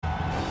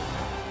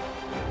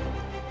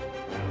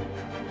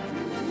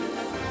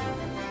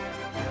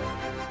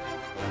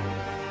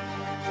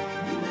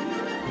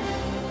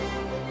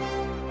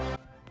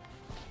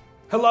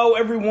Hello,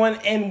 everyone,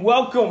 and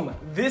welcome.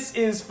 This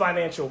is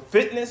Financial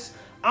Fitness.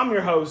 I'm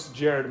your host,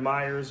 Jared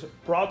Myers,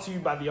 brought to you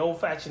by the Old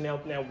Fashioned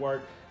Health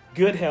Network,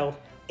 Good Health,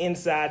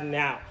 Inside and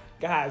Out.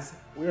 Guys,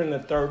 we're in the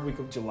third week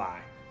of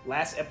July.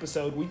 Last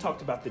episode, we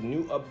talked about the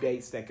new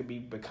updates that could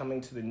be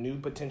coming to the new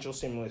potential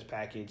stimulus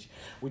package.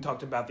 We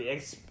talked about the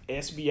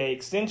SBA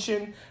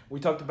extension. We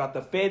talked about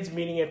the Fed's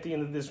meeting at the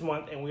end of this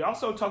month. And we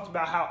also talked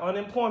about how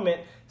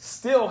unemployment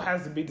still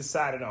has to be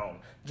decided on.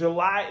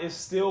 July is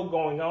still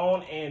going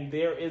on, and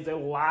there is a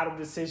lot of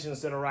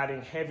decisions that are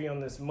riding heavy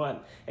on this month.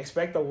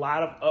 Expect a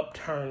lot of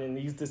upturn in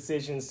these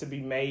decisions to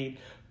be made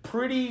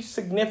pretty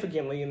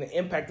significantly in the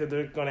impact that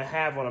they're going to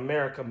have on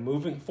America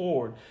moving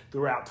forward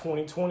throughout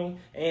 2020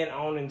 and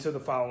on into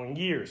the following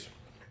years.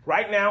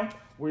 Right now,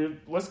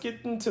 let's get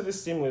into the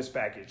stimulus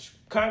package.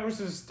 Congress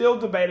is still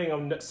debating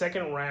on the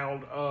second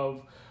round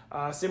of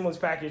stimulus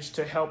package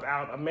to help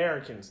out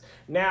Americans.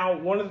 Now,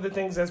 one of the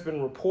things that's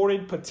been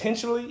reported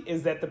potentially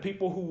is that the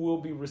people who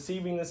will be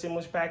receiving the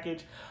stimulus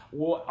package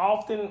will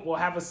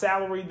have a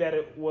salary that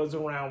it was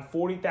around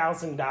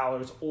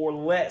 $40,000 or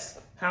less.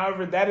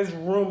 However, that is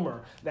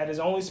rumor. That is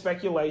only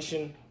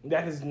speculation.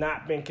 That has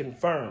not been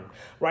confirmed.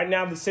 Right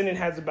now, the Senate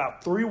has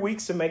about 3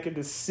 weeks to make a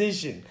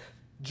decision.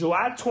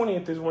 July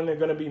 20th is when they're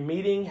going to be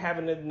meeting,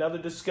 having another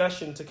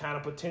discussion to kind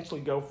of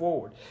potentially go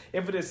forward.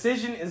 If a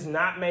decision is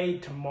not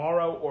made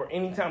tomorrow or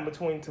anytime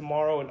between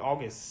tomorrow and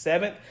August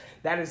 7th,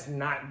 that is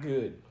not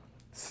good.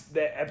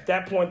 At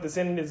that point, the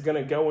Senate is going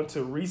to go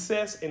into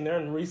recess, and they're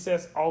in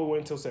recess all the way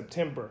until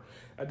September.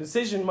 A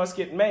decision must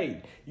get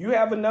made. You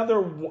have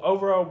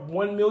over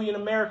 1 million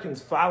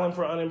Americans filing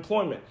for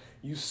unemployment.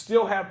 You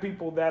still have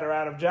people that are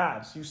out of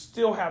jobs. You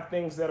still have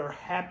things that are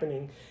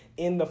happening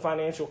in the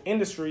financial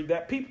industry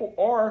that people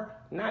are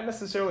not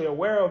necessarily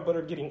aware of, but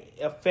are getting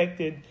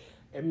affected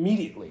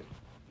immediately,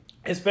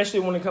 especially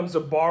when it comes to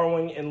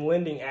borrowing and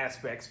lending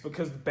aspects,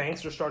 because the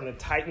banks are starting to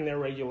tighten their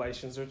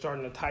regulations. They're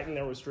starting to tighten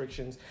their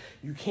restrictions.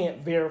 You can't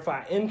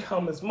verify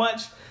income as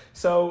much.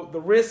 So the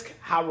risk,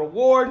 high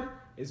reward,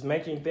 is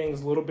making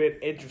things a little bit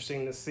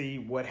interesting to see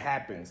what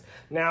happens.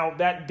 Now,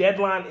 that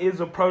deadline is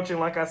approaching.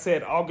 Like I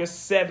said,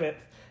 August 7th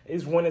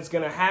is when it's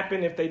going to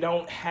happen if they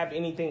don't have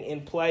anything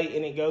in play,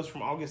 and it goes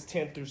from August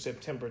 10th through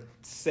September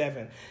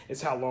 7th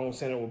is how long the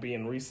Senate will be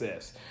in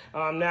recess.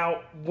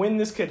 Now, when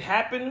this could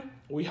happen,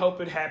 we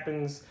hope it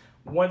happens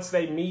once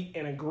they meet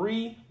and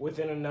agree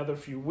within another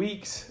few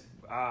weeks,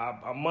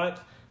 a month,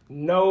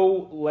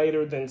 no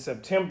later than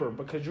September,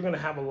 because you're going to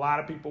have a lot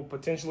of people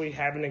potentially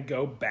having to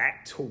go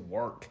back to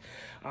work.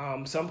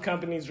 Some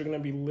companies are going to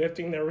be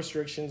lifting their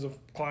restrictions of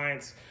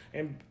clients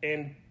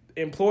and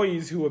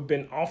employees who have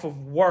been off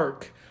of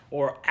work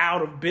or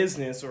out of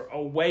business or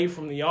away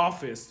from the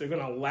office. They're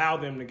going to allow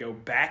them to go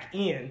back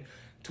in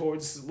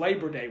towards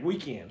Labor Day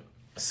weekend.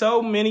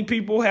 So many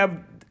people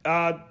have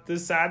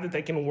decided that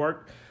they can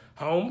work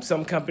home.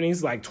 Some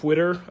companies like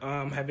Twitter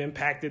have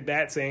impacted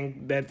that,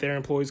 saying that their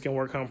employees can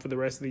work home for the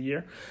rest of the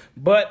year.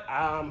 But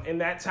in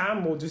that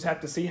time, we'll just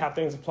have to see how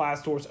things apply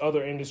towards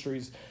other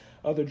industries,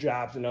 other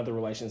jobs, and other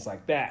relations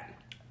like that.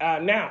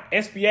 Now,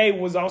 SBA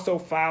was also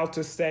filed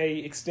to stay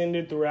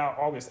extended throughout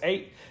August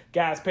 8th.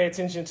 Guys, pay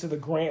attention to the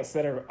grants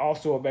that are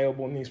also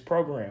available in these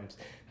programs.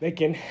 They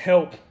can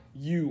help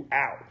you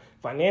out.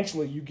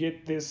 Financially, you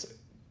get this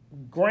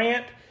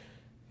grant.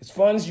 It's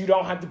funds you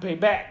don't have to pay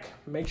back.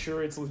 Make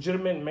sure it's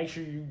legitimate and make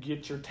sure you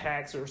get your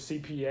tax or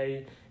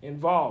CPA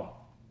involved.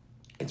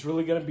 It's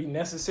really going to be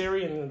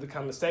necessary in the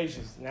coming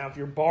stages. Now, if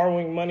you're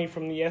borrowing money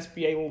from the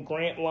SBA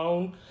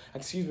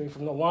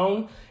from the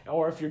loan,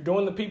 or if you're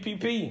doing the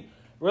PPP,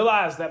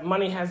 realize that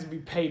money has to be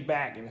paid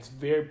back, and it's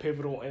very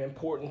pivotal and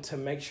important to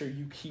make sure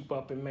you keep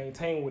up and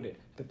maintain with it.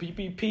 The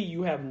PPP,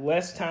 you have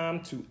less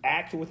time to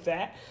act with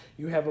that.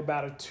 You have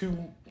about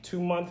a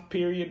two-month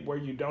period where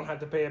you don't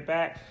have to pay it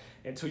back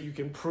until you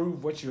can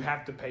prove what you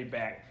have to pay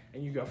back,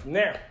 and you go from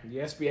there. The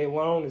SBA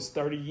loan is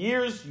 30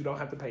 years. You don't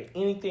have to pay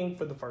anything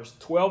for the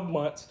first 12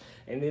 months,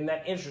 and then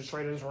that interest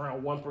rate is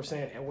around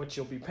 1% at what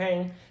you'll be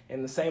paying,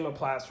 and the same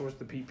applies towards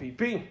the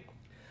PPP.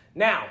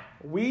 Now,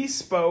 we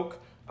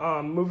spoke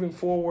moving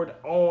forward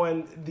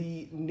on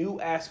the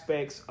new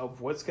aspects of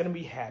what's going to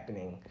be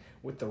happening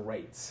with the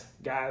rates.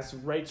 Guys,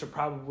 rates are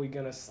probably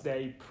going to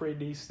stay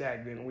pretty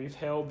stagnant. We've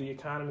held the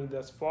economy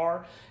thus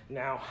far.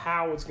 Now,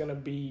 how it's going to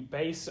be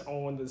based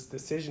on this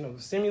decision of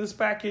the stimulus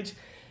package,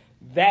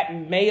 that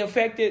may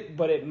affect it,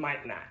 but it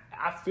might not.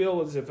 I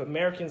feel as if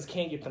Americans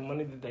can't get the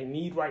money that they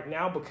need right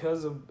now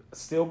because of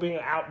still being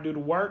out due to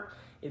work,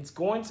 it's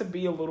going to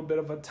be a little bit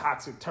of a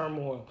toxic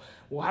turmoil.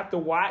 We'll have to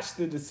watch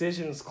the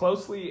decisions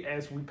closely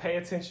as we pay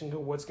attention to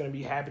what's going to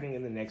be happening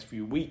in the next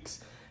few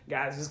weeks.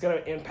 Guys, it's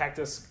going to impact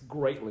us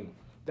greatly.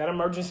 That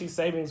emergency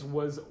savings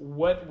was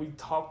what we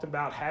talked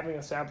about having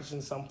established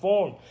in some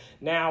form.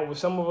 Now, with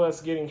some of us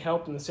getting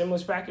help in the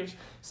stimulus package,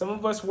 some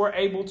of us were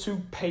able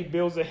to pay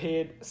bills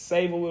ahead,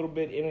 save a little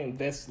bit, and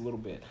invest a little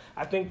bit.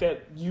 I think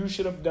that you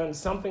should have done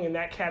something in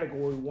that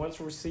category once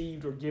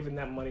received or given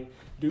that money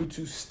due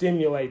to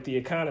stimulate the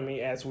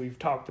economy, as we've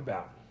talked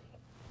about.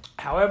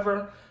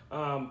 However,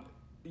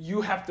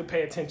 you have to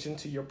pay attention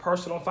to your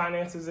personal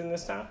finances in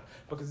this time,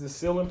 because it's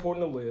still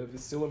important to live.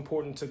 It's still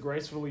important to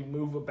gracefully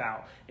move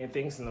about and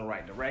things in the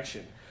right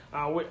direction.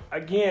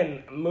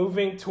 Again,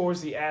 moving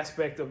towards the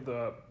aspect of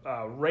the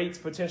rates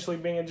potentially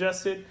being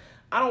adjusted,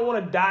 I don't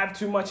want to dive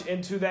too much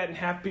into that and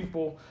have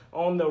people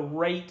on the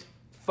rate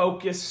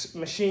focus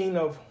machine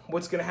of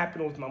what's going to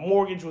happen with my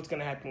mortgage, what's going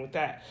to happen with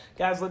that.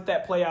 Guys, let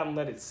that play out and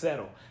let it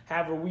settle.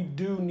 However, we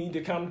do need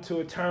to come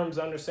to a terms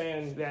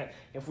understanding that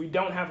if we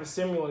don't have a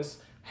stimulus,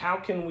 how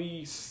can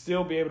we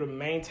still be able to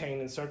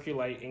maintain and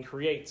circulate and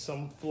create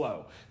some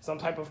flow, some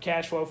type of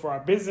cash flow for our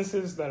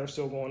businesses that are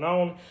still going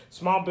on,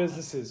 small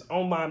businesses,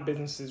 online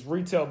businesses,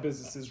 retail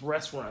businesses,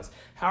 restaurants?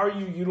 How are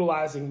you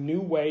utilizing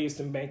new ways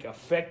to make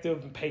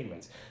effective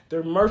payments? There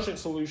are merchant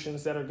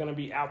solutions that are going to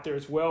be out there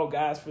as well,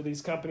 guys, for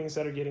these companies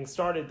that are getting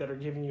started, that are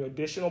giving you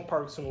additional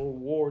perks and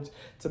rewards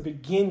to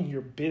begin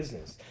your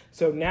business.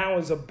 So now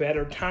is a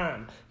better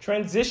time.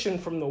 Transition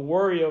from the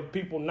worry of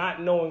people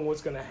not knowing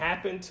what's going to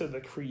happen to the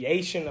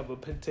creation of a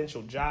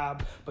potential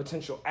job,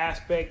 potential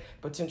aspect,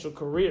 potential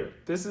career.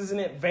 This is an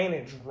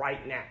advantage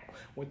right now.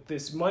 With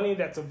this money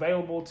that's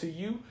available to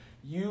you,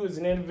 you as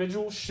an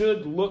individual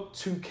should look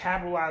to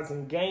capitalize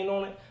and gain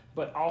on it,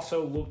 but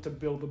also look to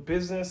build a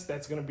business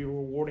that's going to be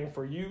rewarding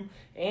for you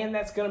and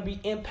that's going to be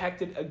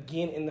impacted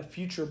again in the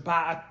future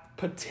by a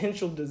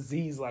potential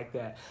disease like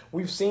that.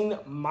 We've seen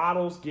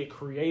models get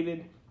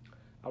created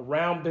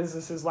around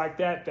businesses like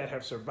that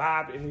have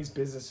survived, and these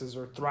businesses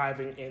are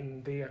thriving,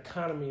 and the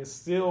economy is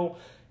still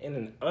in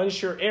an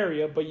unsure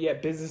area, but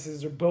yet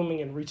businesses are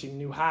booming and reaching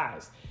new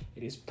highs.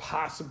 It is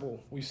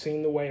possible. We've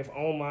seen the way of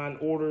online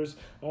orders,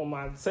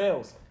 online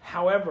sales.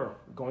 However,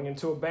 going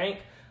into a bank,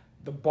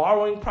 the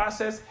borrowing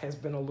process has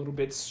been a little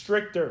bit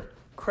stricter.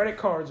 Credit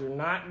cards are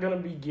not going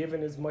to be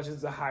given as much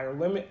as a higher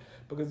limit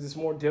because it's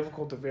more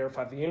difficult to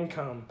verify the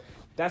income.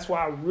 That's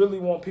why I really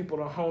want people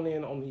to hone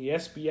in on the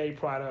SBA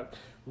product.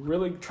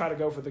 Really try to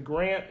go for the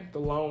grant, the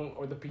loan,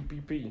 or the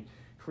PPP.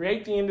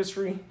 Create the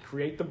industry,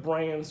 create the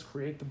brands,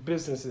 create the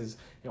businesses,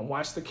 and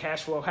watch the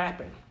cash flow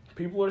happen.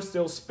 People are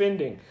still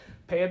spending.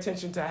 Pay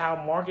attention to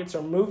how markets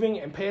are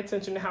moving and pay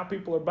attention to how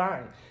people are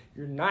buying.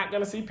 You're not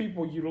going to see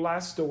people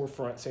utilize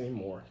storefronts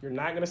anymore. You're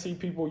not going to see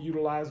people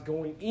utilize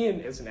going in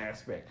as an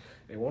aspect.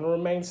 They want to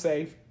remain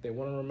safe. They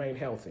want to remain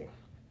healthy.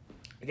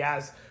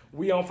 Guys,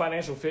 we on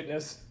Financial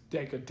Fitness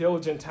take a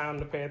diligent time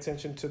to pay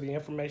attention to the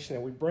information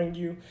that we bring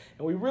you,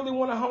 and we really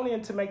want to hone in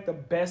to make the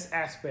best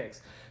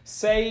aspects.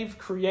 Save,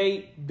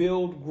 create,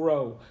 build,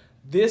 grow.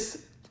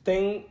 This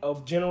thing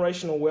of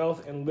generational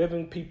wealth and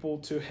living people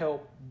to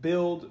help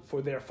build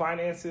for their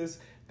finances,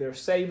 their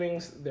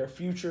savings, their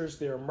futures,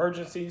 their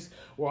emergencies.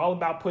 We're all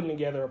about putting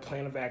together a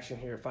plan of action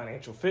here at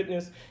Financial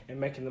Fitness and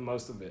making the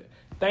most of it.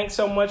 Thanks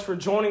so much for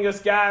joining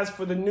us, guys,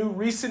 for the new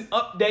recent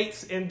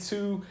updates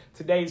into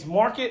today's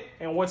market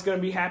and what's going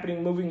to be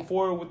happening moving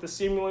forward with the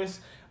stimulus.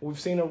 We've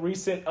seen a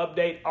recent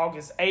update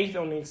August 8th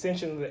on the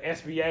extension of the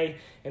SBA,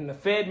 and the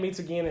Fed meets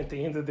again at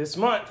the end of this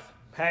month.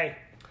 Hey,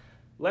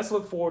 let's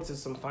look forward to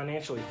some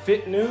financially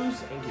fit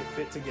news and get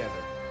fit together.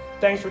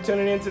 Thanks for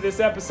tuning in to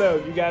this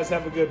episode. You guys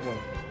have a good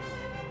one.